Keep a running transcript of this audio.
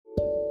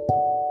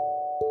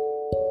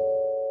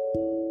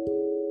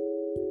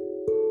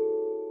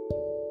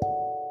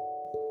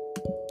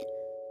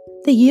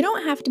The You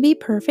Don't Have to Be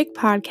Perfect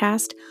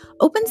podcast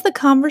opens the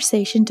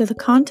conversation to the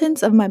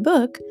contents of my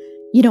book,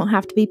 You Don't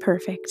Have to Be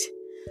Perfect.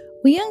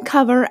 We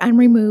uncover and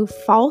remove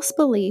false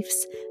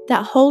beliefs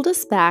that hold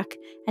us back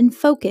and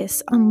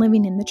focus on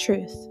living in the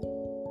truth.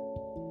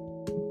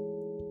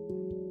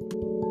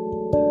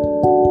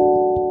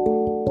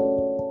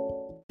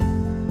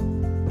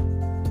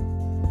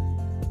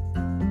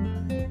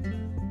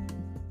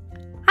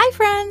 Hi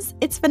friends,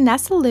 it's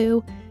Vanessa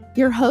Liu,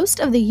 your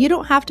host of the You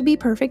Don't Have to Be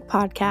Perfect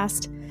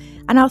podcast,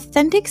 an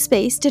authentic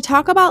space to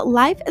talk about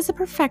life as a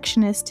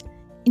perfectionist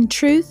in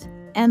truth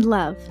and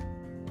love.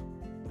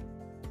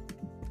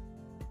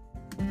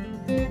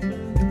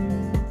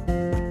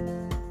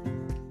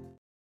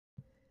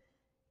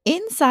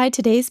 Inside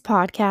today's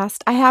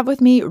podcast, I have with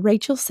me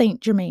Rachel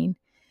St. Germain.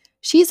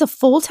 She's a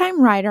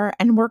full-time writer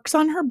and works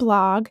on her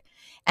blog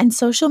and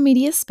social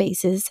media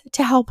spaces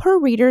to help her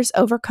readers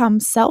overcome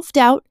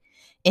self-doubt,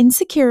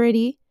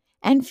 insecurity,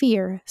 and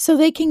fear so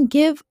they can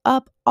give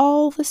up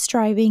all the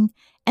striving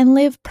and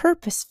live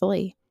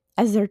purposefully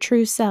as their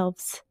true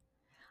selves.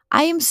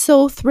 I am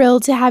so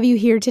thrilled to have you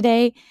here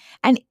today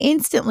and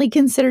instantly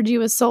considered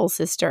you a soul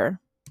sister.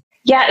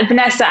 Yeah,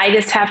 Vanessa, I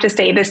just have to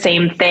say the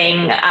same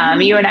thing.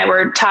 You and I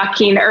were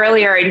talking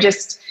earlier and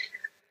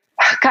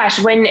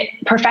when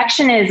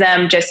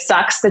perfectionism just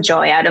sucks the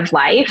joy out of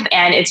life.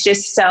 And it's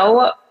just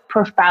so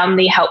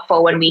profoundly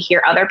helpful when we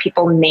hear other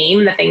people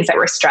name the things that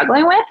we're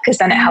struggling with, because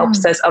then it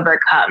helps us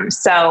overcome.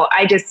 So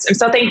I'm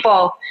so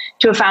thankful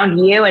to have found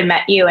you and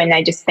met you. And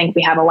I just think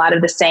we have a lot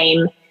of the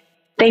same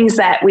things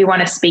that we want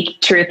to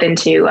speak truth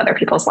into other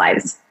people's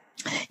lives.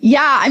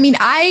 Yeah. I mean,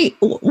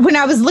 when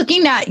I was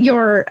looking at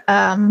your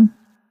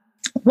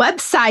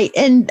website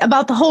and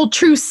about the whole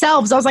true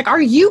selves, I was like,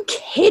 are you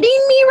kidding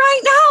me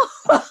right now?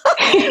 Because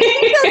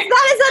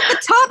that is at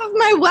the top of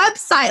my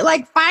website,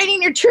 like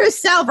finding your true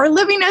self or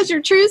living as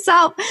your true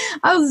self.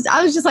 I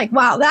was just like,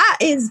 wow, that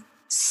is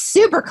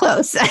super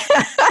close.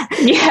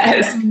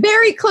 Yes.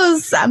 Very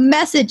close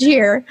message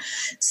here.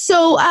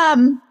 So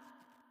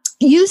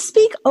you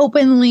speak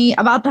openly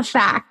about the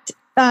fact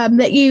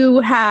that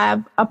you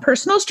have a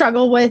personal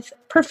struggle with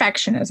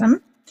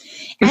perfectionism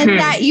and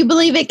that you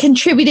believe it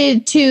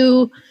contributed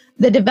to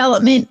the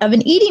development of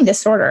an eating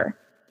disorder.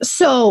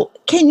 So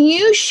can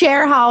you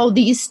share how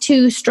these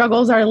two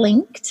struggles are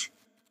linked?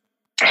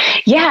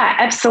 Yeah,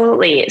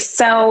 absolutely.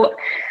 So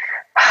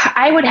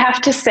I would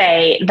have to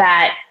say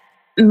that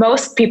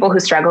most people who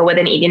struggle with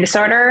an eating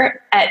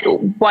disorder at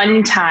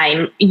one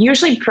time,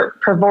 usually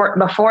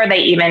before they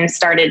even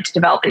started to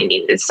develop an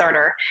eating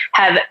disorder,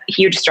 have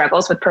huge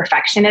struggles with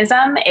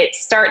perfectionism. It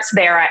starts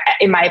there,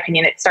 in my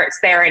opinion,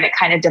 and it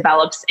kind of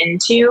develops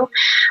into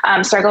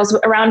struggles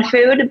around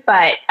food.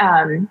 But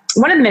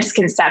one of the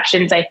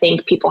misconceptions I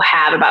think people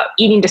have about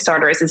eating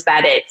disorders is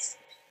that it's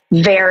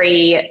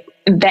very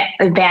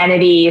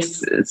vanity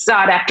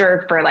sought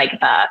after for like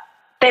the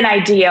thin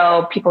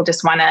ideal. People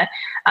just want to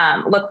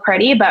look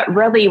pretty, but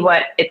really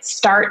what it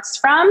starts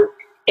from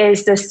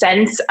is the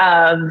sense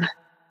of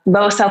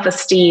low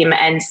self-esteem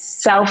and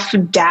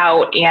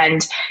self-doubt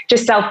and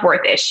just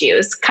self-worth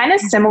issues, kind of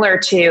similar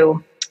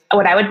to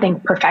what I would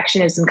think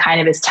perfectionism kind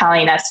of is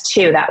telling us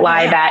too, that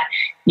lie that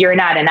you're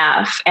not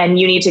enough and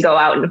you need to go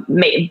out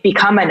and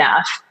become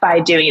enough by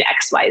doing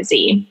X, Y,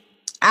 Z.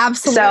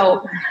 Absolutely.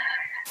 So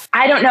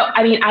I don't know.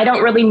 I mean, I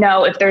don't really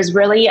know if there's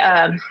really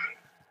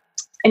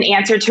an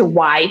answer to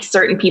why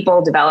certain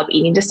people develop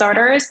eating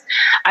disorders.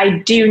 I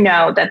do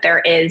know that there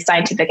is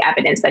scientific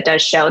evidence that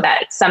does show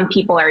that some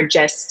people are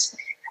just,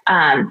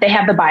 they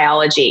have the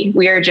biology.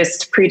 We are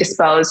just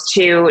predisposed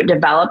to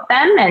develop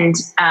them. And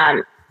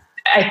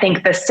I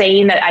think the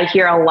saying that I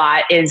hear a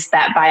lot is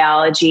that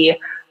biology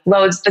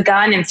loads the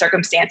gun and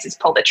circumstances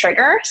pull the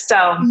trigger.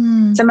 So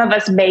some of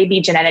us may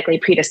be genetically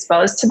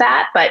predisposed to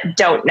that, but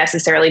don't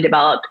necessarily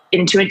develop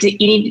into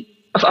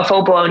a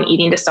full-blown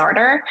eating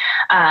disorder.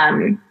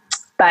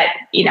 But,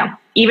 you know,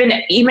 even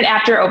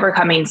after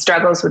overcoming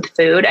struggles with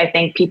food, I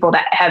think people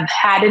that have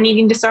had an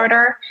eating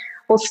disorder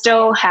will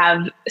still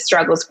have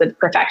struggles with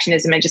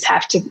perfectionism and just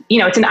have to,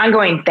 it's an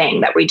ongoing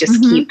thing that we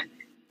just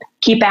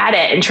keep at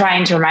it and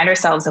trying to remind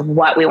ourselves of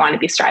what we want to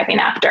be striving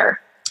after.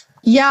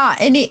 Yeah.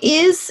 And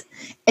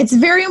it's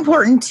very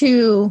important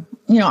to,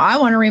 I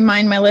want to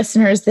remind my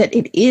listeners that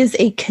it is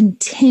a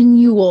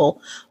continual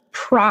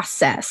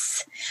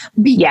process,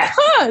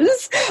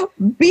 because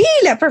being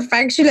a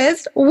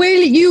perfectionist,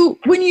 when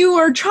you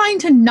are trying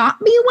to not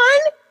be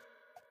one,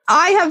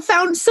 I have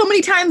found so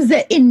many times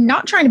that in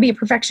not trying to be a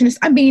perfectionist,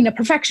 I'm being a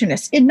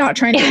perfectionist in not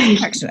trying to be a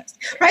perfectionist,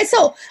 right?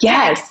 So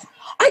yes,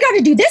 I got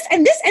to do this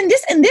and this and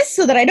this and this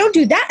so that I don't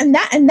do that and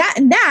that and that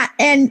and that,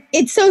 and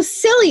it's so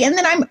silly. And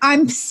then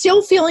I'm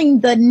still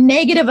feeling the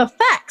negative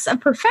effects of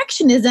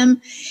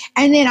perfectionism,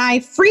 and then I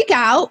freak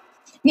out,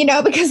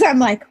 because I'm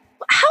like,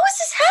 how is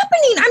this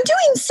happening? I'm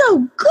doing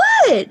so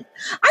good.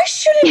 I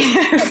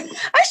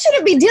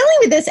shouldn't be dealing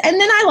with this.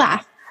 And then I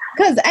laugh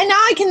now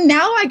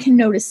I can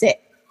notice it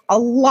a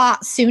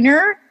lot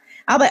sooner.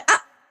 I'll be,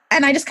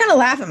 and I just kind of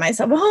laugh at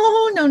myself.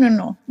 Oh, no.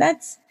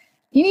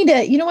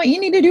 You know what you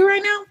need to do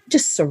right now?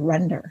 Just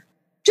surrender.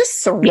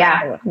 Just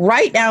surrender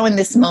right now in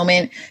this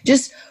moment.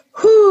 Just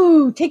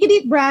take a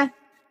deep breath,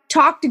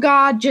 talk to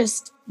God,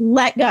 just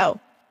let go.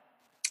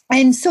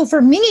 And so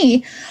for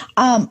me,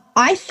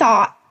 I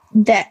thought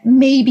that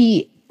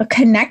maybe a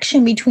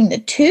connection between the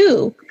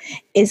two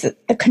is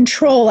the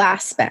control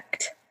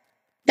aspect.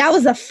 That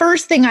was the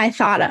first thing I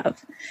thought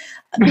of,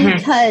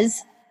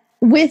 because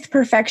with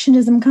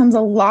perfectionism comes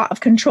a lot of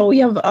control. We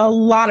have a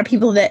lot of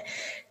people that,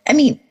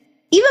 even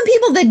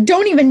people that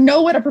don't even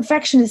know what a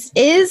perfectionist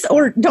is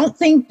or don't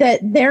think that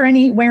they're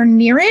anywhere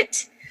near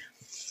it,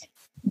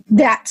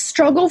 that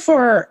struggle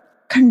for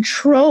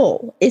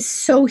control is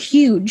so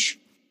huge.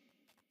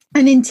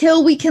 And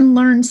until we can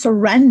learn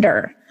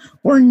surrender,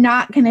 we're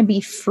not going to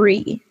be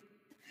free,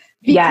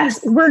 because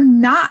we're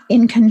not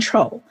in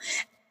control.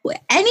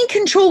 Any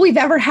control we've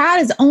ever had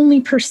is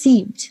only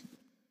perceived.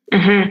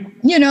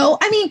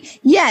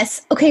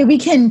 Yes, okay, we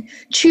can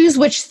choose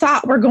which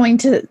thought we're going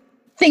to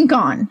think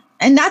on,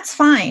 and that's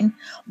fine.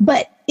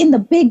 But in the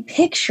big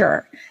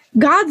picture,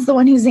 God's the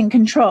one who's in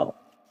control.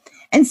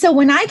 And so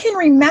when I can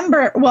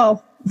remember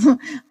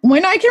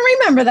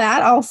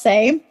that, I'll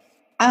say,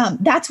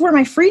 that's where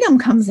my freedom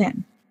comes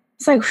in.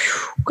 It's like,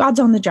 God's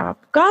on the job.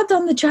 God's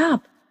on the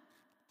job.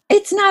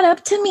 It's not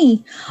up to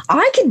me.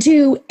 I could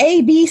do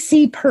A, B,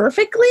 C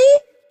perfectly,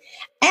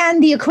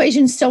 and the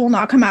equation still will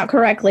not come out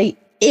correctly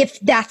if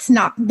that's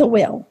not the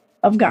will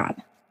of God.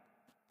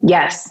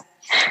 Yes.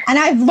 And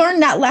I've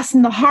learned that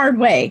lesson the hard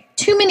way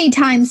too many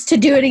times to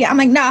do it again. I'm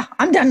like, nah,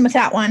 I'm done with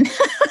that one.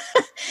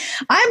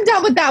 I'm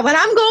done with that one.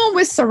 I'm going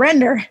with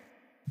surrender.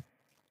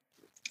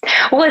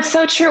 Well, it's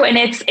so true. And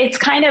it's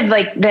kind of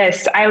like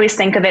this, I always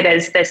think of it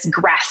as this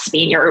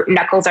grasping. Your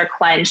knuckles are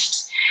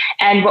clenched.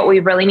 And what we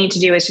really need to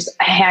do is just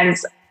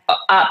hands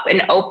up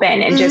and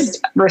open and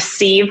just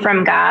receive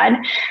from God.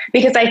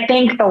 Because I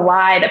think the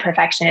lie that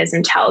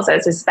perfectionism tells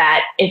us is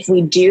that if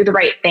we do the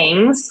right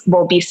things,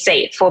 we'll be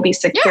safe, we'll be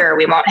secure,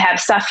 we won't have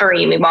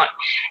suffering, we won't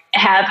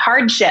have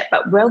hardship.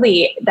 But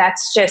really,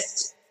 that's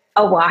just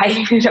a lie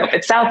in and of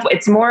itself.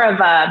 It's more of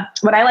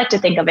what I like to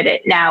think of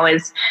it now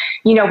is,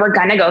 we're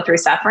going to go through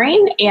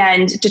suffering,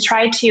 and to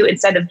try to,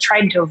 instead of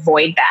trying to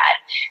avoid that,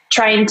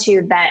 trying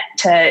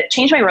to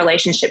change my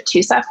relationship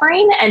to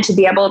suffering and to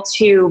be able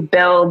to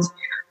build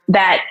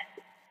that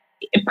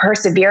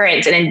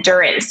perseverance and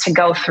endurance to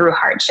go through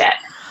hardship.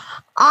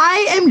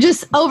 I am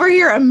just over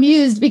here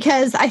amused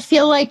because I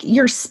feel like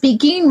you're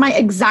speaking my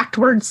exact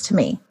words to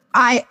me.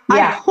 I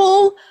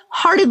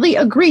wholeheartedly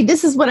agree.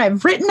 This is what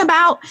I've written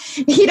about.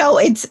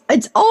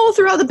 It's all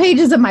throughout the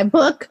pages of my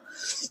book.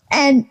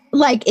 And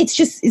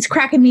it's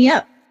cracking me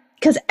up,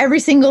 because every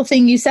single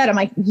thing you said, I'm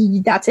like,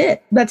 that's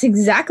it. That's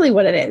exactly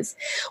what it is.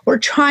 We're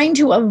trying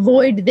to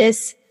avoid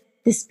this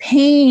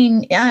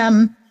pain.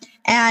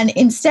 And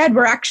instead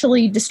we're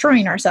actually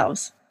destroying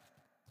ourselves.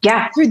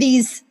 Yeah. Through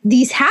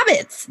these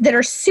habits that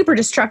are super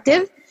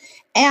destructive.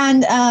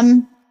 And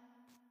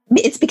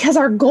it's because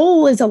our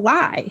goal is a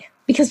lie,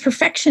 because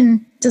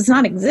perfection does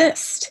not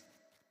exist.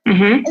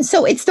 And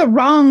so it's the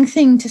wrong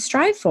thing to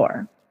strive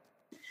for.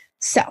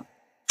 So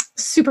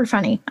super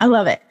funny. I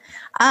love it.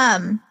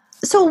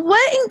 So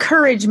what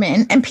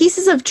encouragement and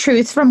pieces of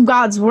truth from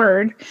God's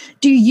word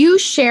do you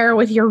share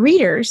with your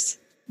readers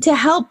to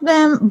help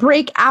them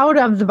break out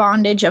of the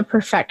bondage of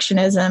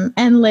perfectionism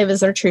and live as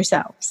their true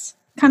selves?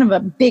 Kind of a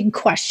big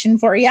question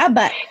for you,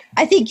 but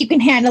I think you can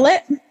handle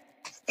it.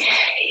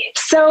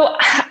 So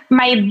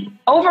my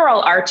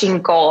overall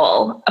arching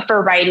goal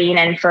for writing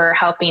and for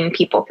helping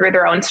people through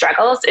their own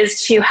struggles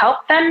is to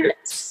help them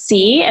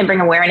see and bring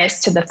awareness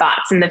to the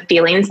thoughts and the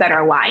feelings that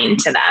are lying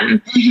to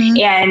them,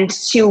 and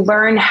to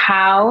learn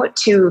how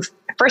to,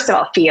 first of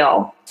all,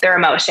 feel their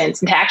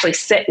emotions and to actually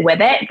sit with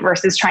it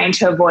versus trying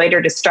to avoid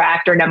or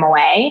distract or numb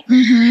away.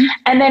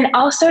 And then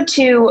also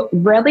to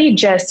really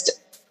just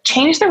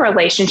change their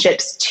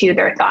relationships to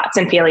their thoughts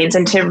and feelings,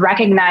 and to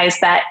recognize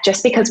that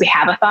just because we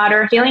have a thought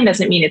or a feeling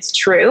doesn't mean it's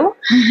true.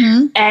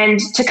 And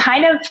to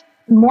kind of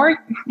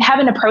more have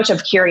an approach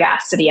of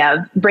curiosity, of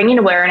bringing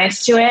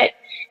awareness to it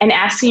and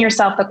asking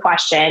yourself the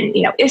question,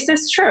 is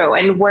this true?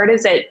 And where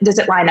does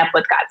it line up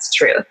with God's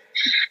truth?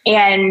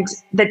 And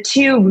the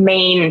two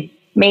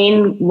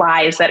main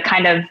lies that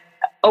kind of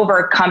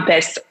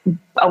overcompass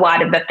a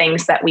lot of the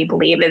things that we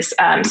believe is,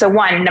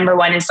 number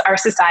one is our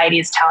society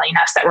is telling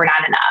us that we're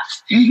not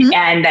enough,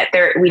 and that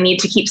we need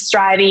to keep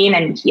striving,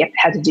 and you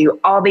have to do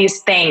all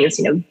these things,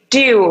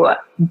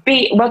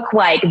 look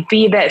like,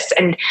 be this.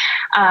 And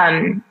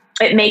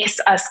it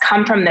makes us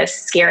come from this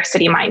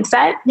scarcity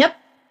mindset.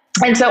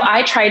 And so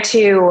I try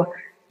to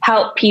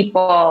help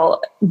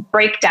people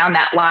break down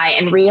that lie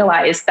and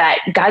realize that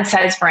God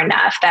says we're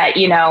enough, that,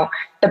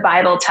 the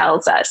Bible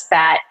tells us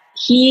that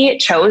He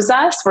chose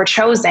us, we're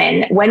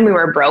chosen when we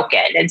were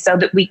broken. And so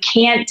that we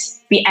can't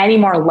be any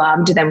more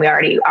loved than we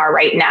already are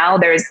right now.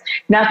 There's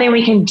nothing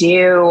we can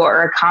do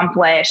or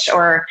accomplish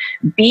or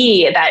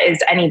be that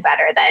is any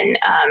better than,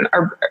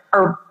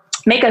 or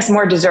make us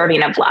more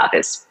deserving of love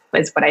is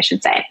what I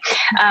should say.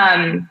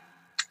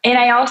 And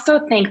I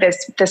also think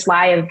this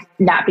lie of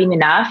not being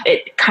enough,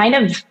 it kind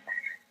of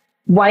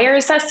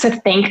wires us to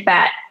think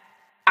that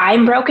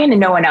I'm broken and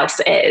no one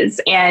else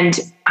is. And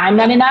I'm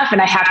not enough.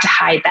 And I have to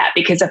hide that,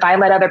 because if I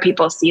let other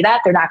people see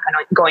that, they're not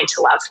going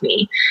to love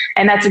me.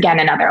 And that's, again,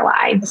 another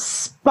lie.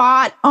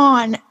 Spot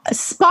on.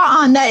 Spot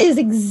on. That is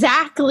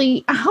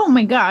exactly, oh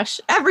my gosh,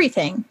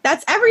 everything.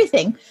 That's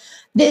everything.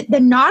 The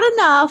not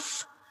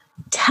enough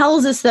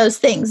tells us those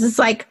things. It's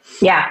like,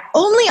 yeah,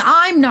 only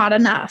I'm not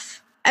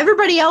enough.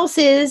 Everybody else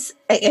is,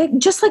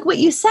 just like what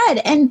you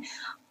said. And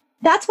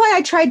that's why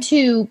I tried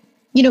to,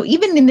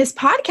 even in this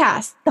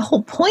podcast, the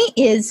whole point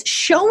is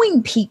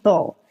showing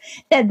people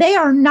that they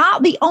are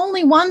not the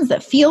only ones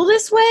that feel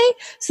this way,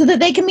 so that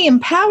they can be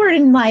empowered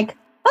and like,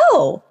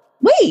 oh,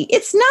 wait,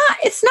 it's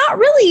not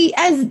really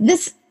as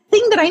this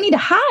thing that I need to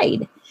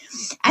hide.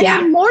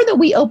 And the more that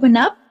we open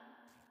up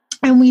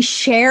and we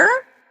share,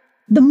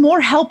 the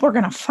more help we're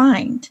going to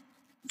find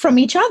from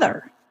each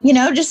other.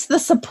 Just the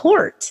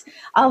support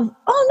of,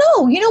 oh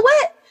no, you know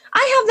what?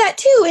 I have that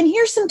too. And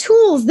here's some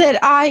tools that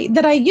I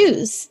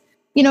use,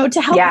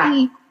 to help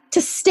me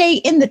to stay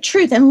in the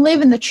truth and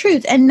live in the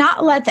truth and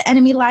not let the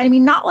enemy lie to me,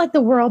 not let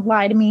the world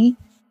lie to me.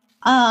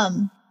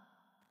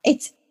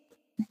 It's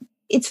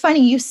funny.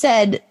 You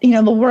said,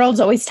 the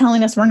world's always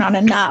telling us we're not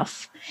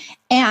enough.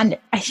 And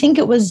I think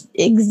it was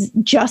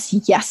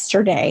just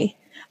yesterday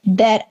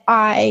that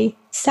I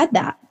said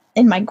that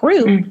in my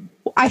group.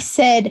 I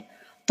said,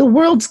 the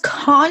world's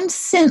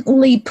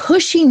constantly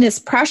pushing this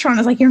pressure on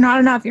us, like, you're not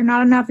enough, you're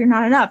not enough, you're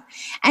not enough.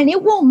 And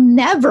it will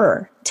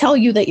never tell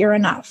you that you're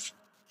enough.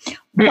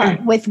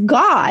 But with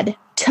God,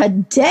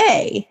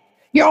 today,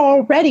 you're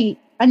already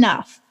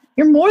enough.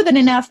 You're more than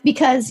enough,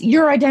 because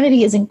your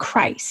identity is in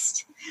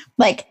Christ.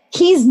 Like,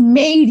 he's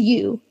made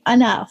you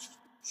enough.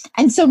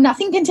 And so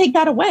nothing can take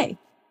that away.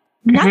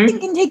 Nothing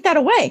can take that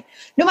away.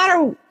 No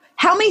matter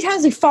how many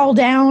times we fall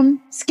down,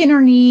 skin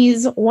our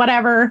knees,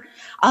 whatever,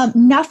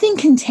 nothing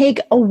can take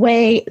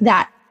away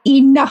that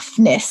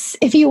enoughness,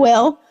 if you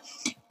will,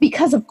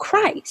 because of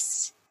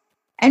Christ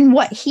and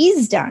what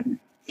he's done.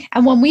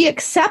 And when we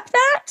accept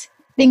that,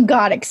 then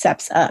God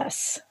accepts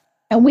us.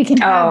 And we can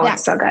have that.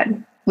 So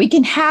good. We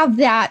can have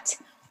that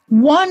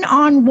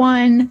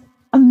one-on-one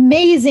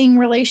amazing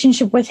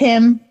relationship with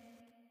him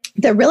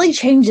that really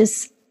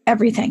changes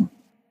everything.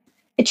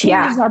 It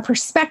changes our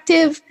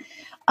perspective.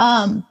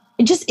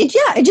 It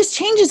just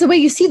changes the way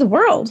you see the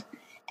world.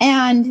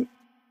 And,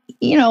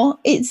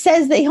 it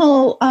says that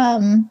he'll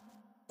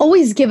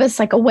always give us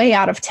like a way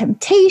out of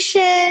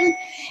temptation,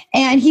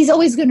 and he's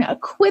always going to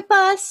equip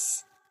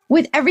us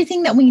with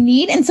everything that we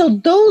need. And so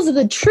those are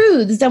the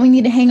truths that we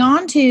need to hang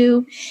on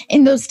to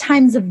in those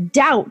times of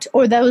doubt,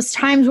 or those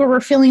times where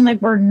we're feeling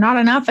like we're not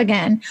enough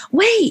again.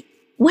 Wait,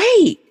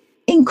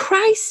 in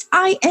Christ,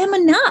 I am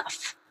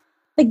enough.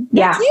 Like,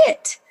 that's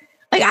it.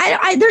 Like,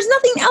 I there's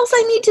nothing else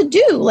I need to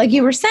do, like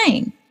you were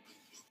saying.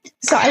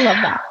 So I love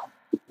that.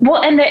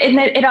 Well, and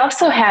it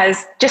also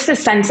has just a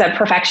sense of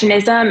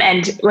perfectionism.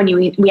 And when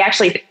we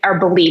actually are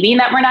believing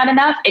that we're not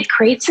enough, it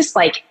creates this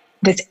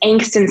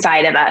angst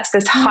inside of us,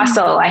 this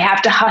hustle. I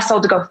have to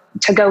hustle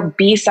to go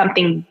be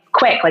something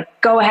quick, like,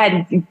 go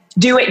ahead,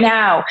 do it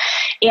now.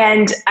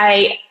 And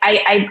I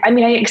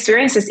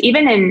experience this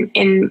even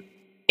in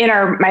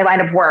my line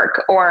of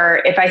work,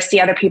 or if I see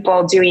other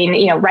people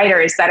doing,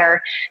 writers that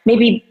are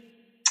maybe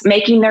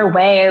making their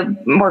way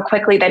more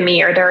quickly than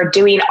me, or they're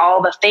doing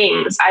all the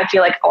things. I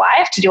feel like, I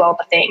have to do all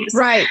the things.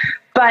 Right.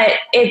 But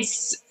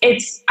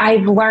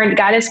I've learned,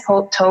 God has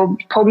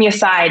pulled me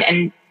aside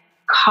and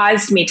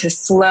caused me to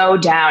slow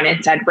down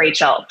and said,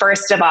 Rachel,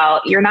 first of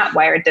all, you're not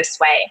wired this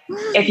way.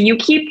 If you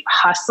keep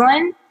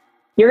hustling,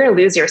 you're going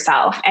to lose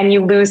yourself, and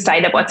you lose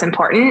sight of what's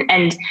important.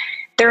 And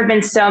there have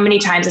been so many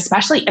times,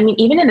 especially,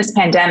 even in this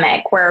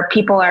pandemic, where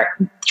people are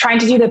trying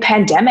to do the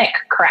pandemic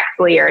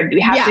correctly, or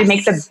we have to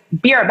make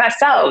be our best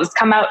selves,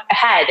 come out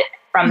ahead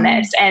from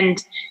this.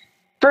 And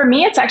for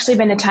me, it's actually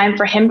been a time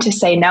for him to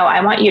say, no,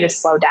 I want you to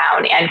slow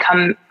down and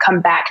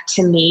come back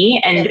to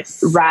me and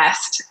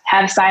rest,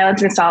 have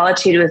silence and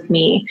solitude with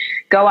me,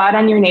 go out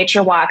on your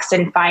nature walks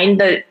and find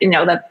the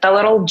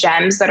little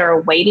gems that are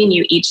awaiting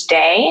you each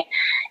day.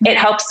 It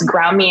helps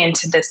ground me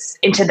into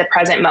the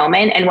present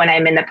moment. And when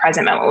I'm in the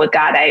present moment with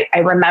God, I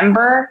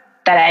remember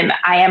that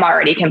I am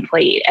already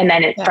complete. And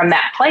then from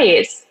that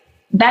place,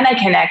 then I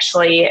can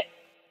actually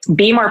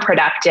be more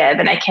productive,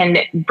 and I can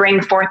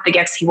bring forth the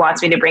gifts he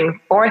wants me to bring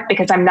forth,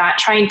 because I'm not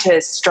trying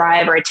to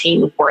strive or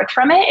attain worth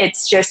from it.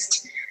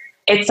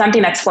 It's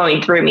something that's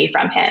flowing through me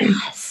from him.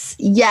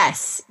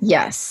 Yes.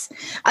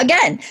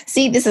 Again,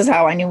 see, this is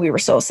how I knew we were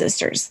soul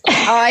sisters.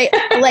 I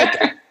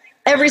like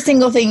every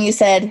single thing you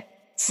said.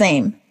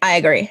 Same. I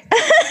agree.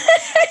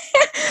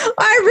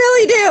 I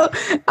really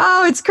do.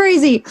 Oh, it's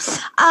crazy.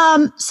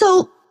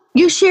 So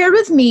you shared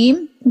with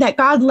me that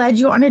God led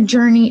you on a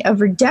journey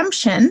of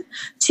redemption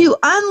to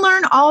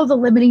unlearn all the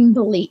limiting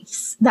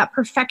beliefs that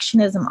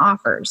perfectionism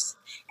offers,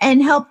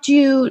 and helped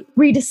you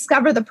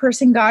rediscover the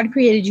person God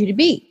created you to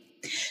be.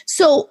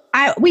 So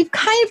we've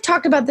kind of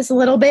talked about this a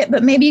little bit,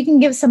 but maybe you can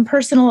give some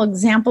personal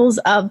examples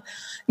of,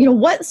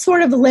 what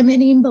sort of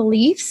limiting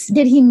beliefs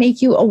did he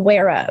make you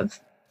aware of?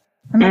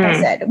 And like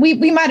I said,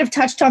 we might have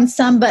touched on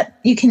some, but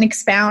you can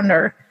expound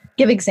or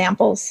Give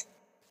examples.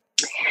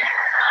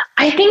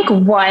 I think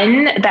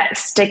one that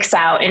sticks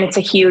out, and it's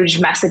a huge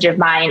message of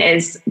mine,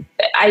 is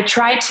I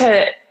try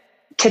to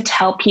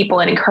tell people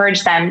and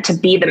encourage them to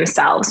be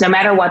themselves, no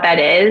matter what that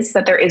is,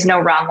 that there is no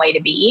wrong way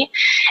to be.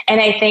 And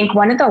I think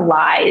one of the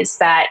lies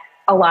that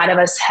a lot of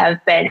us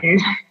have been,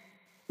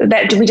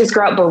 that we just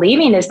grow up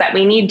believing, is that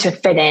we need to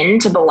fit in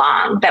to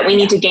belong, that we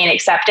need to gain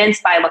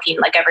acceptance by looking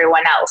like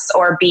everyone else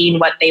or being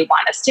what they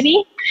want us to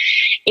be.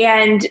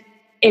 And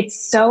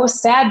it's so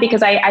sad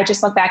because I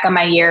just look back on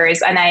my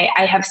years and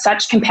I have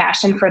such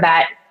compassion for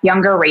that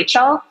younger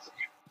Rachel,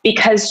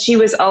 because she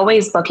was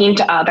always looking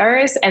to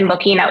others and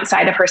looking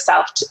outside of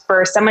herself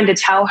for someone to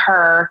tell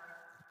her.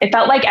 It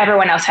felt like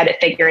everyone else had it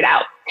figured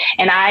out,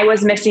 and I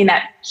was missing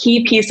that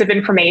key piece of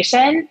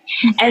information.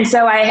 And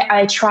so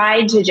I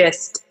tried to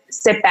just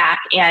sit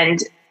back and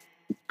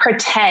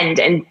pretend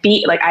and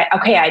be like,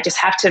 I just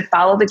have to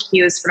follow the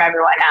cues from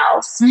everyone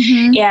else.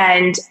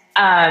 And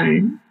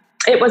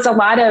it was a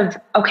lot of,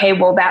 okay,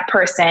 well, that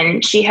person,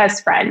 she has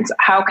friends.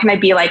 How can I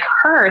be like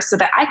her so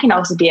that I can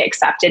also be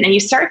accepted? And you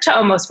start to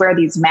almost wear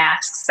these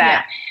masks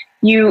that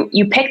you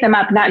pick them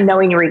up not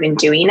knowing you're even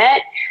doing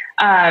it.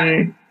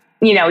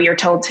 You're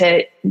told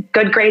to,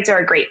 good grades are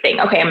a great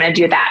thing. Okay, I'm going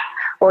to do that.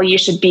 Well,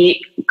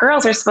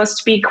 girls are supposed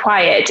to be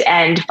quiet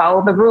and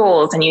follow the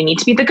rules, and you need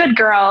to be the good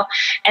girl.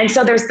 And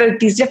so there's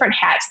these different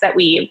hats that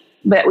we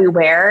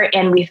wear,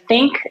 and we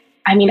think,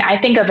 I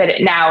think of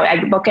it now, I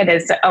look at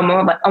it as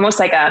almost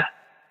like I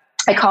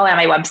call it on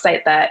my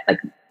website that like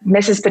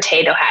Mrs.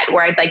 Potato Head,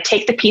 where I'd like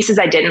take the pieces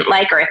I didn't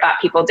like, or I thought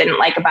people didn't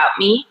like about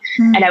me,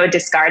 and I would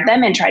discard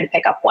them and try to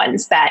pick up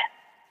ones that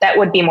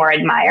would be more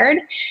admired.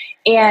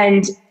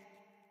 And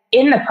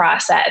in the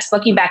process,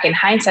 looking back in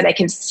hindsight, I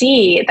can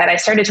see that I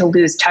started to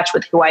lose touch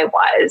with who I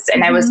was,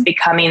 and I was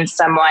becoming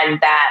someone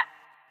that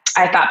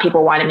I thought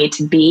people wanted me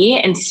to be,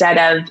 instead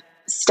of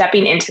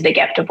stepping into the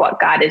gift of what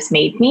God has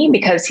made me,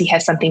 because he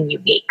has something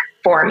unique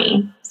for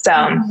me. So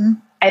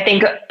I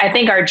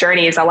think our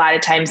journey is a lot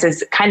of times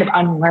is kind of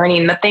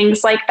unlearning the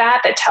things like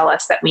that tell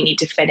us that we need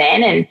to fit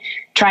in, and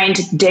trying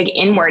to dig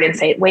inward and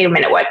say, wait a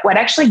minute, what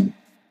actually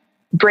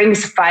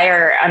brings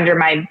fire under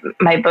my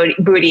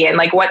booty, and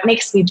like what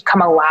makes me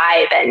come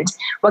alive, and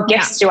what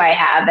gifts do I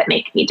have that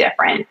make me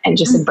different, and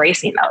just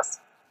embracing those.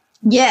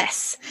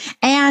 Yes.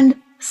 And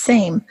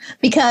same,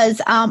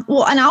 because, and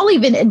I'll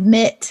even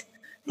admit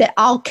that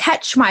I'll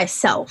catch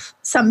myself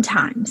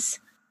sometimes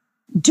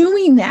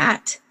doing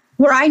that,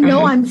 where I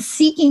know I'm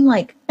seeking,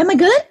 like, am I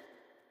good?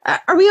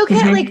 Are we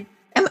okay? Like,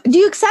 do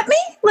you accept me?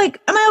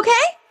 Like, am I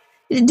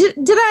okay? Did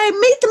I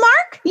meet the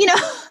mark?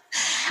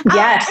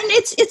 Yes. And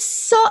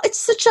it's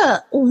such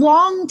a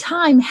long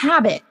time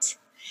habit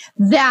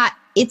that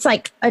it's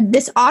like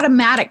this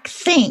automatic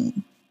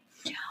thing.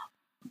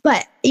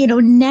 But,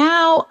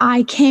 now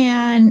I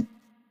can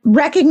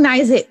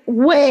recognize it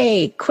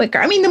way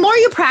quicker. The more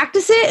you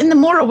practice it and the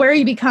more aware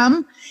you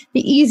become,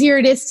 the easier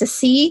it is to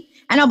see.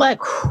 And I'll be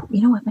like,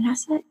 you know what,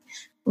 Vanessa?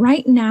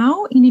 Right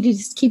now, you need to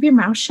just keep your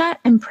mouth shut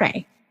and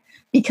pray,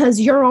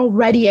 because you're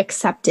already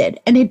accepted,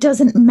 and it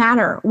doesn't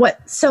matter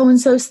what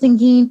so-and-so's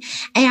thinking.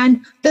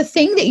 And the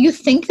thing that you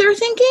think they're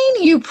thinking,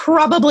 you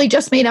probably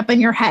just made up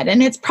in your head,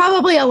 and it's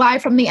probably a lie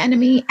from the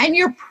enemy. And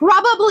you're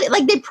probably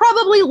they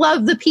probably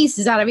love the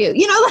pieces out of you,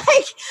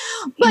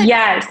 but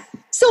yes.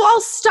 So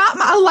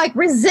I'll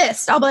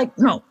resist. I'll be like,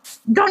 no,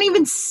 don't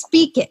even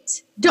speak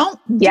it. Don't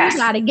do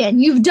that again.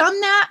 You've done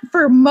that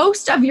for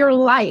most of your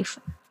life.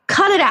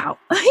 Cut it out,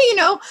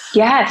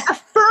 Yes.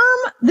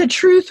 Affirm the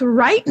truth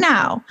right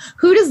now.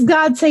 Who does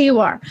God say you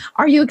are?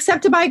 Are you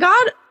accepted by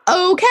God?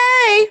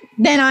 Okay,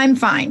 then I'm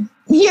fine,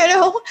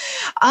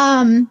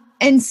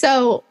 And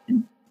so,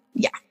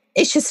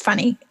 it's just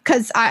funny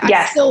because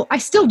I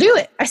still do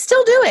it. I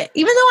still do it.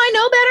 Even though I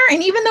know better,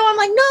 and even though I'm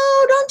like,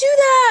 no, don't do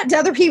that to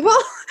other people,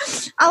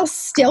 I'll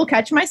still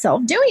catch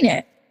myself doing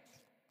it.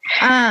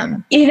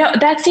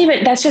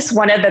 That's just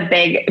one of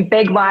the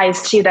big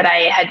lies too, that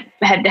I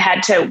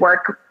had to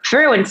work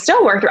through and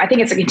still work through. I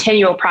think it's a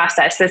continual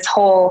process. This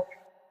whole,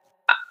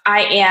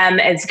 I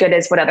am as good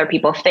as what other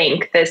people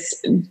think,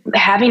 this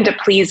having to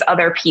please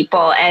other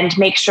people and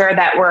make sure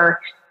that we're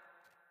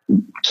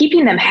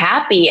keeping them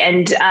happy.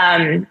 And,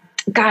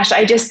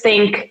 I just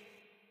think,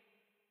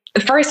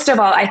 first of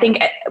all, I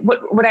think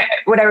what I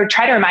would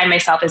try to remind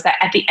myself is that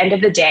at the end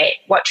of the day,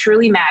 what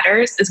truly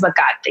matters is what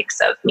God thinks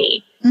of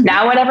me.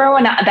 Now,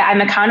 that I'm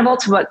accountable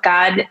to what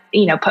God,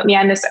 put me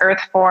on this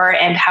earth for,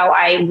 and how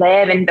I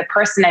live and the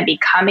person I'm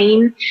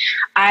becoming.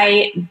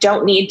 I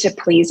don't need to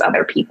please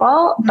other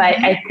people, but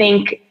I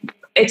think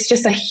it's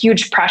just a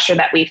huge pressure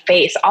that we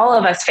face. All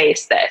of us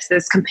face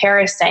this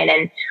comparison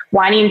and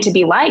wanting to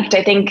be liked.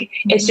 I think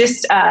it's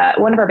just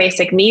one of our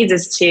basic needs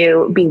is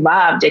to be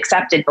loved,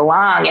 accepted,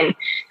 belong. And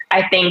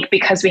I think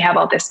because we have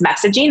all this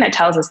messaging that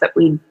tells us that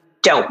we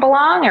don't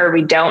belong, or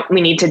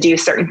we need to do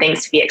certain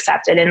things to be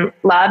accepted and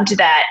loved,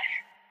 that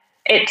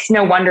it's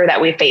no wonder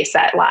that we face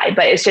that lie.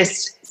 But it's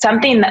just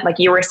something that, like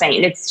you were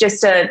saying, it's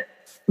just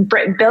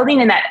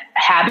building in that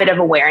habit of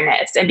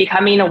awareness and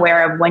becoming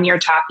aware of when you're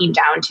talking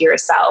down to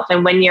yourself,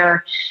 and when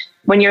you're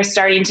when you're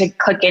starting to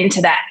click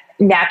into that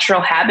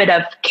natural habit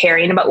of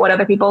caring about what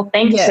other people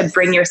think, to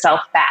bring yourself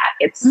back.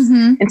 It's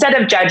instead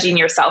of judging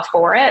yourself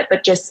for it,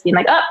 but just being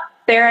like, oh,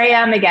 there I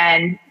am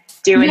again,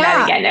 doing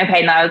that again.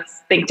 Okay, now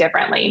let's think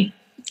differently.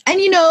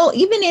 And,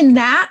 even in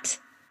that,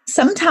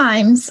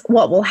 sometimes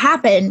what will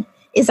happen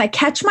is I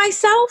catch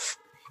myself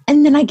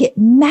and then I get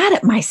mad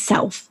at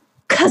myself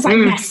because I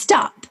messed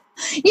up.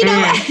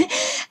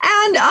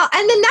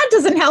 And then that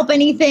doesn't help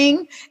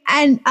anything.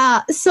 And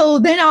so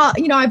then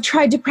I've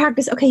tried to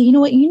practice, okay, you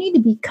know what? You need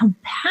to be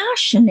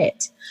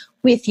compassionate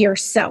with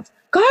yourself.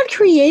 God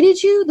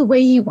created you the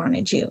way he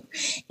wanted you.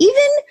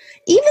 Even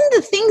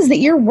the things that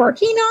you're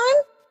working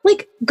on,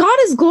 like, God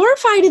is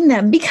glorified in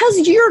them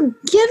because you're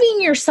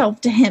giving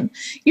yourself to him.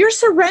 You're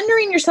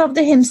surrendering yourself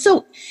to him.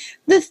 So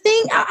the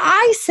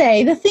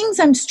things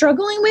I'm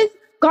struggling with,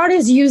 God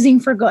is using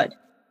for good.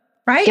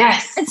 Right?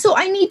 Yes. And so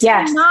I need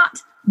to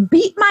not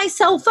beat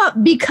myself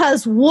up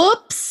because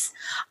whoops,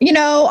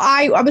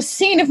 I was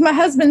seeing if my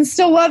husband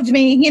still loved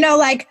me,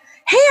 like,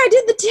 hey, I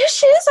did the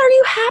dishes. Are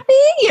you happy?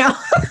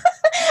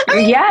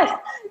 Yes.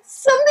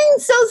 Something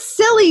so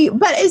silly,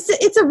 but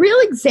it's a real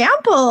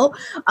example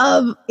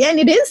of, and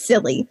it is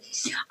silly.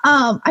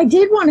 I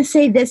did want to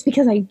say this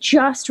because I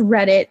just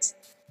read it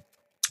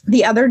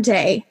the other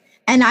day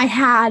and I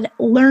had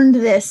learned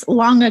this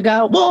long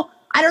ago. Well,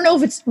 I don't know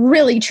if it's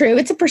really true.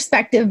 It's a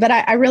perspective, but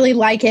I really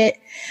like it.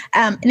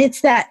 And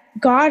it's that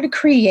God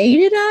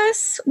created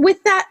us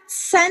with that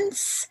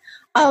sense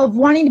of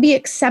wanting to be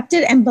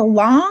accepted and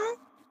belong,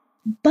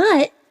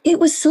 but it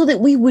was so that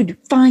we would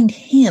find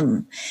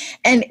him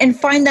and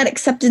find that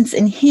acceptance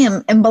in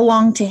him and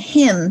belong to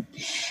him.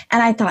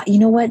 And I thought, you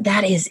know what?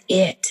 That is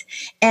it.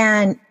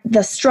 And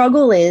the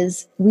struggle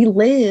is we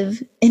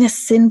live in a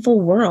sinful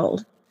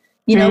world.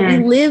 We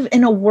live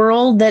in a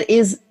world that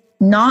is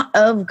not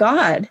of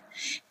God.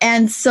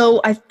 And so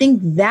I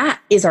think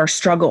that is our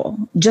struggle,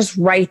 just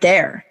right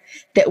there,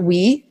 that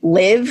we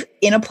live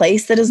in a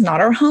place that is not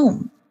our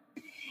home.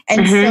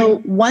 And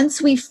so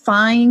once we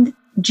find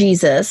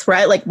Jesus,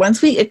 right? Like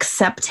once we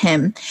accept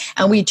him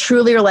and we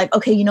truly are like,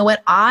 okay, you know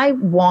what? I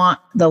want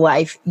the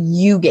life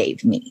you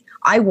gave me.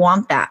 I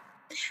want that.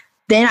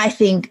 Then I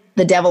think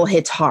the devil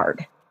hits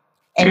hard.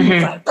 And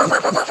he's like,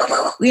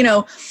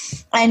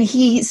 and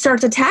he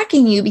starts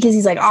attacking you because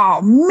he's like,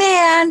 oh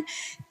man,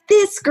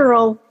 this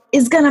girl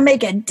is going to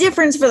make a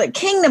difference for the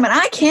kingdom and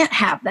I can't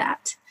have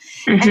that.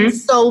 And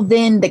so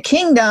then the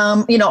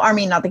kingdom,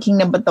 not the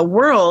kingdom, but the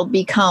world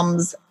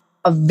becomes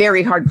a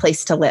very hard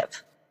place to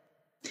live.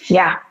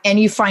 Yeah. And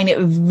you find it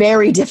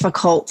very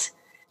difficult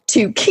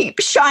to keep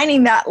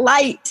shining that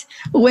light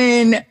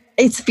when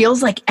it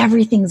feels like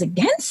everything's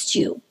against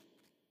you.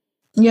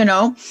 And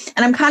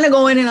I'm kind of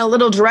going in a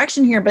little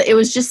direction here, but it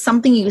was just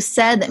something you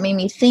said that made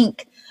me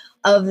think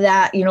of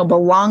that,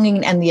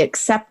 belonging and the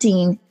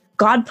accepting.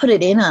 God put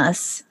it in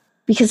us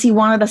because he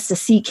wanted us to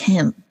seek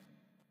him.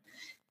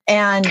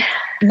 And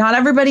not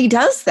everybody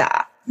does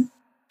that.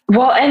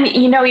 Well, and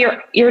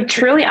you're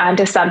truly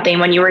onto something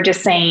when you were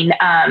just saying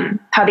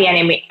how the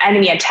enemy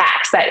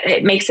attacks, that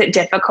it makes it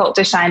difficult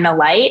to shine the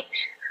light.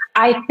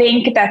 I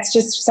think that's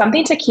just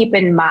something to keep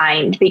in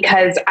mind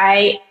because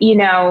I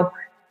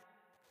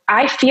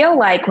feel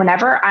like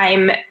whenever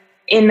I'm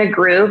in the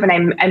groove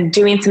and I'm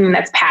doing something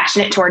that's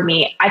passionate toward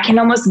me, I can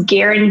almost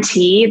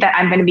guarantee that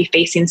I'm going to be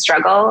facing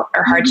struggle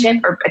or hardship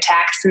or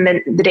attacks in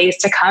the days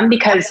to come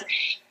because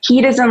he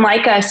doesn't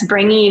like us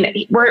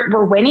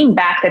we're winning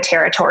back the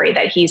territory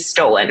that he's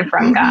stolen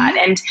from God.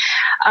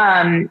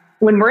 And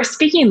when we're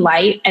speaking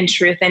light and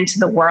truth into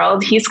the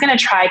world, he's going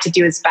to try to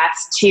do his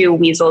best to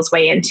weasel his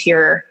way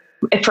into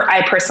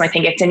I personally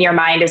think it's in your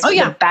mind is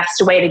the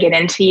best way to get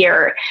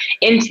into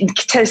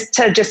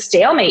to just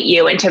stalemate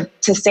you and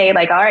to say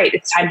like, all right,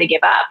 it's time to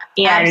give up.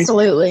 And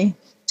absolutely.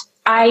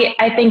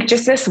 I think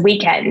just this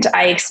weekend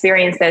I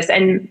experienced this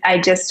and I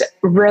just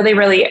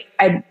really,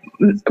 I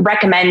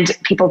recommend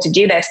people to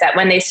do this, that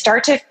when they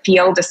start to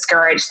feel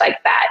discouraged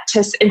like that,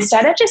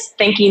 instead of just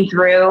thinking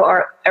through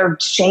or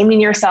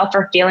shaming yourself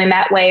for feeling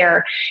that way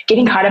or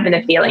getting caught up in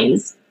the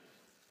feelings,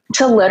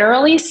 to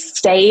literally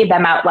say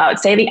them out loud,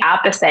 say the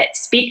opposite,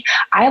 speak.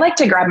 I like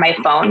to grab my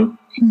phone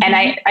and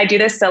I do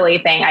this silly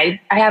thing. I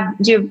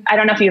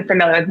don't know if you're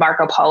familiar with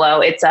Marco Polo.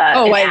 It's an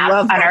app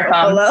on our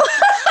phone.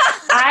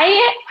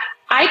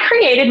 I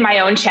created my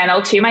own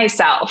channel to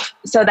myself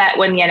so that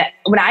when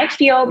I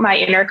feel my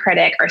inner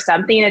critic or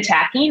something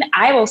attacking,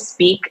 I will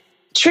speak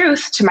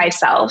truth to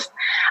myself.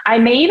 I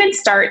may even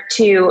start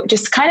to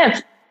just kind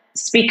of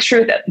speak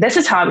truth. This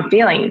is how I'm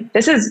feeling.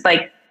 This is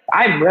like,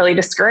 I'm really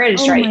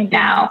discouraged right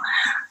now.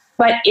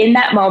 But in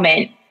that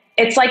moment,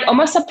 it's like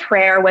almost a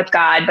prayer with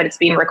God, but it's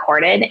being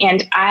recorded.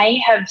 And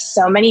I have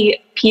so many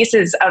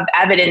pieces of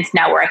evidence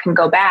now where I can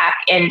go back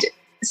and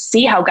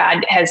see how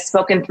God has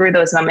spoken through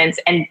those moments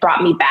and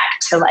brought me back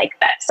to like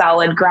that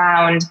solid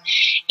ground.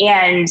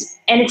 And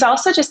it's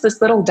also just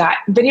this little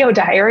video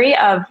diary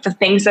of the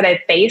things that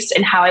I've faced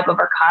and how I've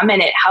overcome.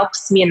 And it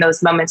helps me in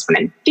those moments when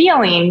I'm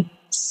feeling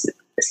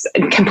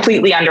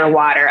completely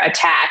underwater,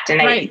 attacked,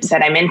 and I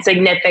said I'm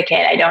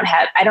insignificant, I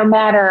don't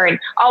matter, and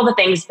all the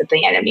things that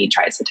the enemy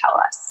tries to tell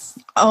us.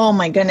 Oh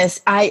my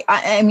goodness.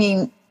 I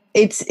mean,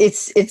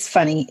 it's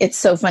funny. It's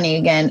so funny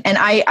again. And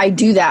I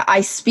do that.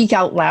 I speak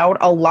out loud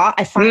a lot.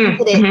 I find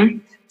that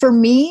for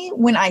me,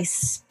 when I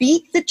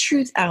speak the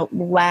truth out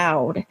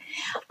loud,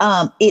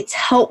 it's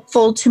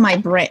helpful to my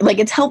brain. Like,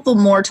 it's helpful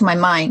more to my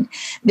mind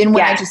than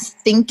when I just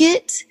think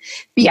it,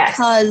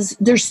 because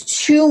there's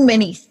too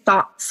many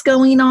thoughts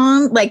going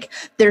on. Like,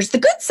 there's the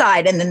good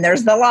side and then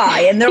there's the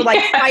lie, and they're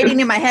like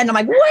fighting in my head. And I'm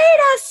like, wait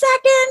a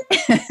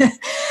second.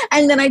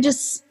 And then I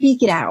just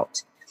speak it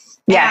out.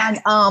 Yeah.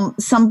 And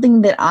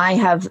something that I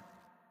have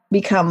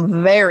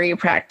become very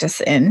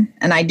practiced in,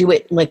 and I do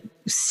it like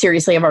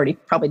seriously, I've already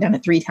probably done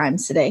it 3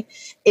 times today,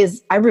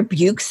 is I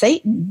rebuke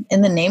Satan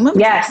in the name of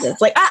Jesus.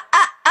 Like,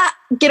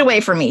 get away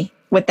from me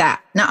with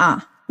that. Nuh-uh.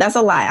 That's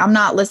a lie. I'm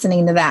not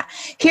listening to that.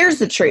 Here's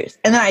the truth.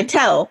 And then I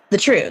tell the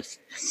truth.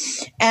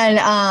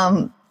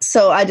 And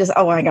so I just,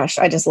 oh my gosh,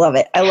 I just love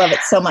it. I love it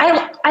so much.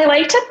 I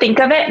like to think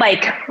of it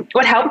like,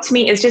 what helped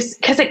me is just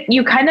because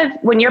you kind of,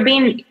 when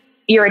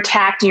you're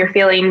attacked and you're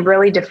feeling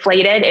really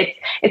deflated,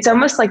 it's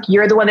almost like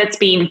you're the one that's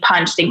being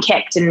punched and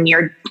kicked and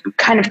you're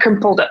kind of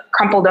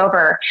crumpled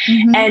over.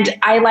 And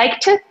I like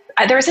to,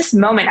 there was this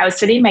moment I was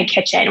sitting in my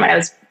kitchen when I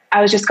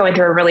was just going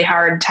through a really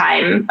hard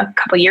time a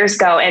couple years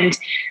ago. And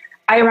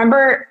I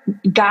remember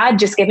God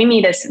just giving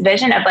me this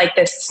vision of like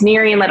this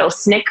sneering little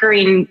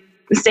snickering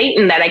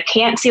Satan that I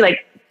can't see, like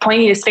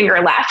pointing his finger,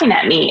 laughing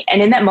at me.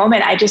 And in that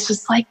moment, I just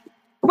was like,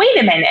 wait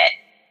a minute.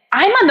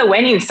 I'm on the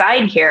winning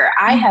side here.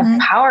 I have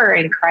power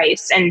in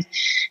Christ. And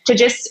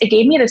it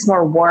gave me this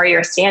more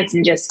warrior stance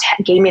and just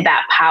gave me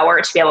that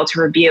power to be able to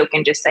rebuke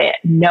and just say,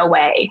 no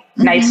way,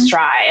 nice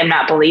try. I'm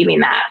not believing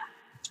that.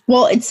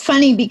 Well, it's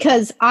funny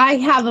because I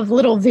have a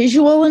little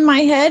visual in my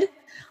head.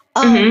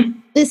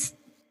 This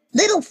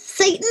little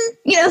Satan,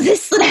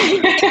 this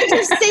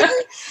little Satan.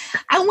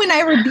 And when I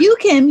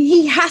rebuke him,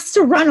 he has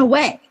to run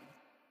away.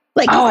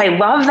 Like, oh, I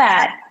love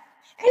that.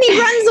 And he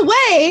runs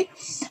away.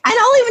 And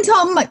I'll even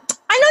tell him, like,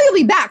 I know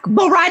you'll be back,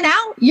 but right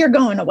now you're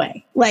going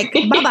away. Like,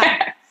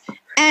 bye-bye.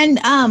 And,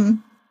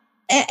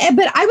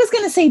 but I was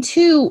going to say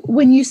too,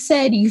 when you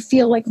said you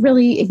feel like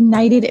really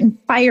ignited and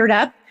fired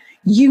up,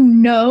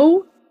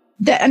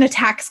 that an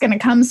attack's going to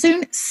come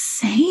soon.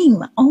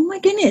 Same. Oh my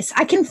goodness.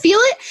 I can feel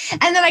it.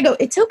 And then I go,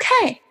 it's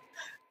okay.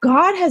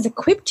 God has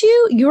equipped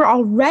you. You're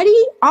already,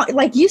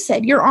 like you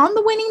said, you're on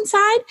the winning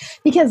side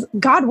because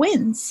God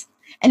wins.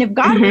 And if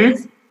God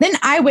wins, then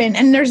I win.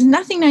 And there's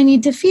nothing I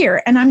need to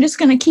fear. And I'm just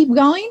going to keep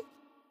going.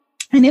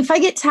 And if I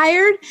get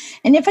tired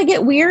and if I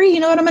get weary, you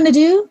know what I'm going to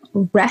do?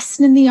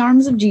 Rest in the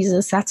arms of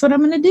Jesus. That's what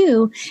I'm going to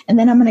do. And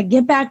then I'm going to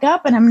get back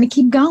up and I'm going to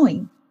keep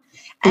going.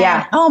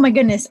 And, oh my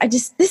goodness.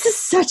 this is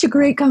such a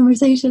great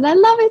conversation. I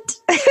love it.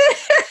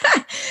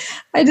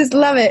 I just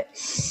love it.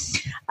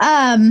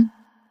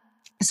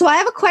 So I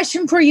have a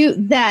question for you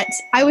that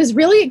I was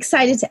really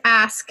excited to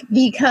ask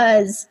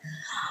because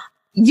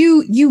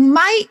you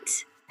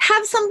might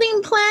have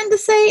something planned to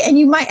say and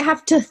you might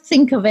have to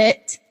think of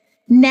it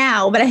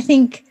now, but I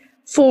think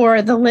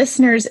for the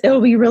listeners,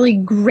 it'll be a really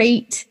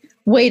great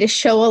way to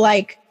show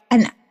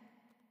an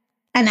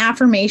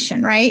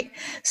affirmation, right?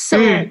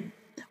 So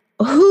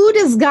who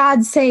does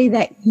God say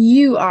that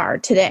you are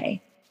today?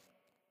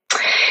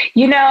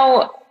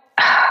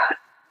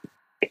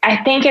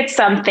 I think it's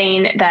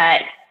something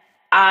that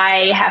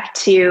I have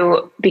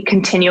to be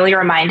continually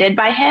reminded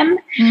by him,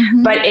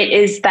 but it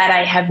is that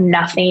I have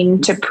nothing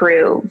to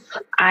prove.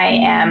 I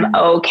am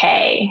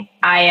okay.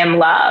 I am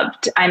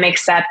loved. I'm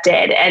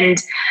accepted. And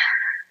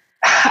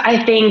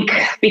I think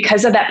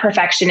because of that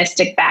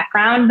perfectionistic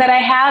background that I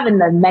have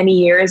and the many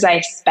years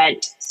I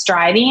spent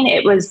striving,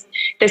 it was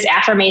this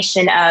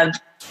affirmation of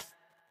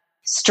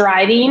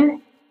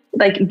striving,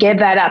 like give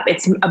that up.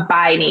 It's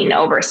abiding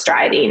over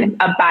striving.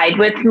 Abide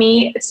with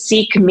me,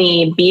 seek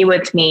me, be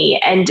with me.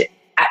 And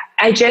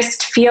I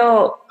just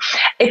feel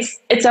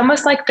it's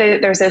almost like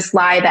there's this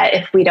lie that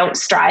if we don't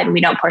strive and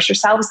we don't push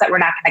ourselves, that we're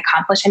not going to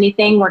accomplish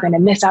anything. We're going to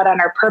miss out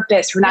on our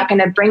purpose. We're not going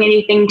to bring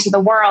anything to the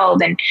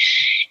world. And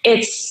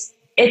it's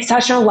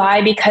such a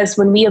lie, because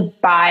when we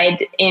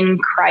abide in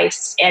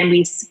Christ and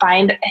we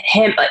find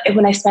him,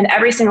 when I spend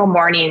every single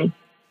morning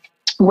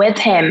with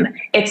him,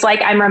 it's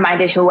like I'm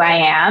reminded who I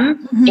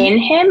am in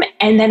him.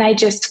 And then I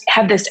just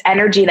have this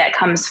energy that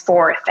comes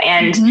forth.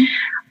 And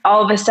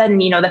all of a sudden,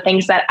 the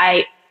things that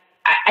I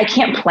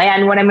can't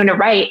plan what I'm going to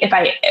write.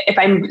 If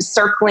I'm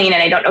circling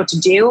and I don't know what to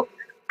do,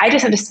 I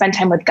just have to spend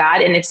time with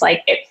God, and it's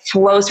like, it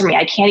flows from me.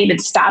 I can't even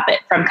stop it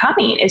from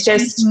coming. It's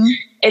just,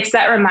 it's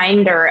that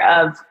reminder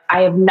of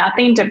I have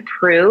nothing to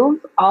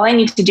prove. All I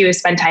need to do is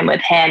spend time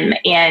with him,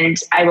 and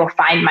I will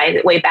find my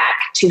way back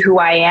to who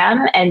I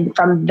am. And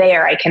from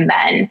there, I can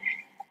then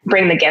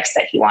bring the gifts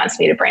that he wants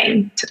me to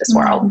bring to this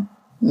world.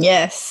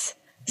 Yes.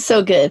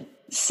 So good.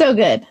 So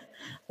good.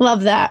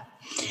 Love that.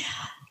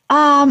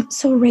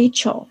 So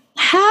Rachel,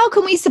 how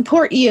can we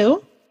support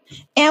you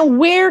and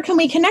where can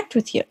we connect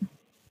with you?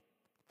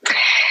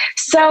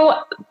 So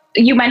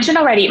you mentioned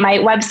already, my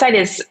website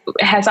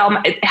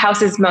it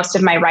houses most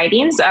of my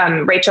writings,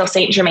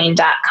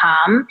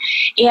 rachelstgermain.com.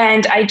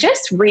 And I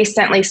just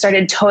recently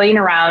started toying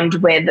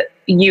around with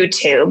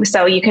YouTube.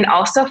 So you can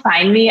also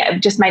find me,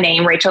 just my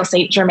name, Rachel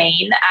St.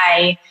 Germain.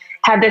 I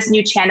have this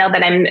new channel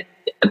that I'm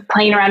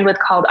playing around with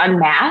called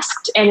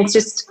Unmasked. And it's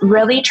just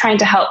really trying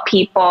to help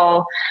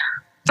people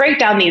break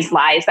down these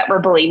lies that we're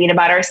believing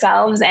about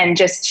ourselves, and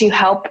just to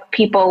help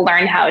people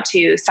learn how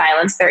to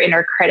silence their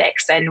inner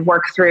critics and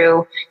work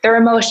through their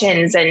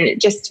emotions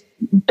and just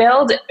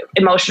build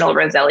emotional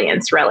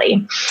resilience,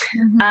 really.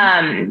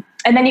 Mm-hmm.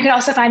 And then you can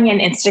also find me on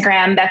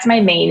Instagram. That's my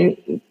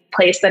main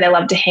place that I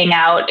love to hang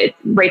out. It's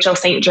Rachel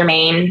St.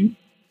 Germain.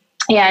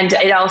 And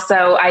it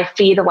also, I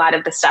feed a lot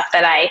of the stuff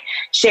that I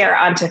share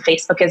onto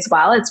Facebook as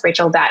well. It's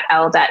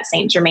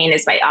rachel.l.st. Germain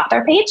is my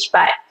author page,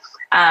 but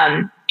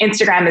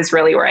Instagram is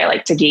really where I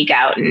like to geek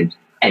out and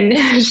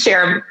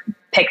share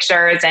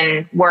pictures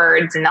and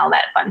words and all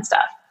that fun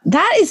stuff.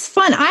 That is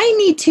fun. I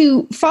need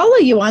to follow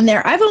you on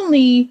there. I've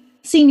only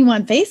seen you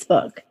on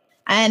Facebook,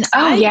 and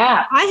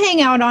I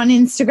hang out on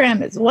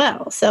Instagram as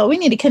well. So we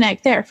need to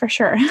connect there for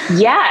sure.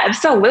 Yeah,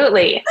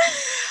 absolutely.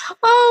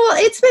 Oh,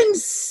 it's been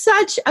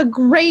such a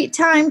great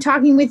time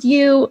talking with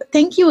you.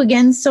 Thank you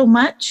again so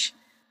much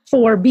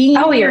for being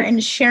here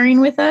and sharing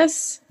with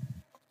us.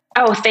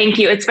 Oh, thank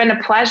you. It's been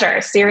a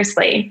pleasure.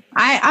 Seriously.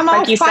 I'm like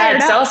all you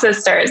fired said, up. Soul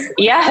Sisters.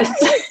 Yes.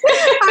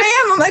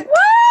 I am. I'm like,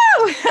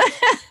 woo!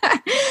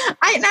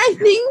 I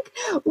think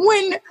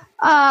when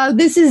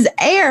this is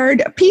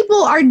aired,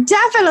 people are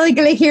definitely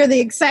going to hear the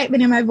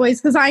excitement in my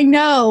voice, because I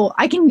know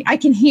I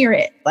can hear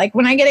it. Like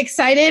when I get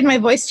excited, my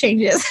voice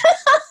changes.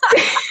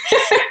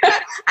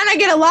 And I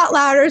get a lot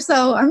louder.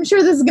 So I'm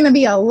sure this is going to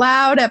be a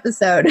loud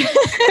episode.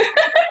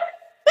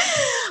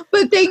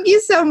 But thank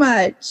you so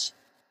much.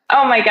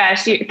 Oh my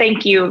gosh.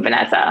 Thank you,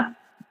 Vanessa.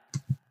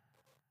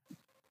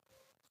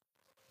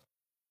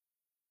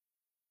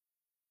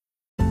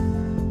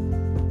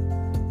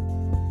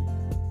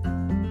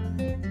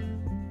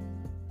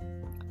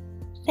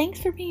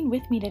 Thanks for being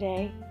with me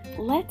today.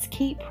 Let's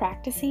keep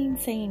practicing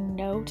saying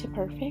no to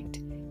perfect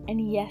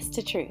and yes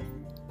to truth.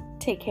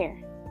 Take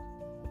care.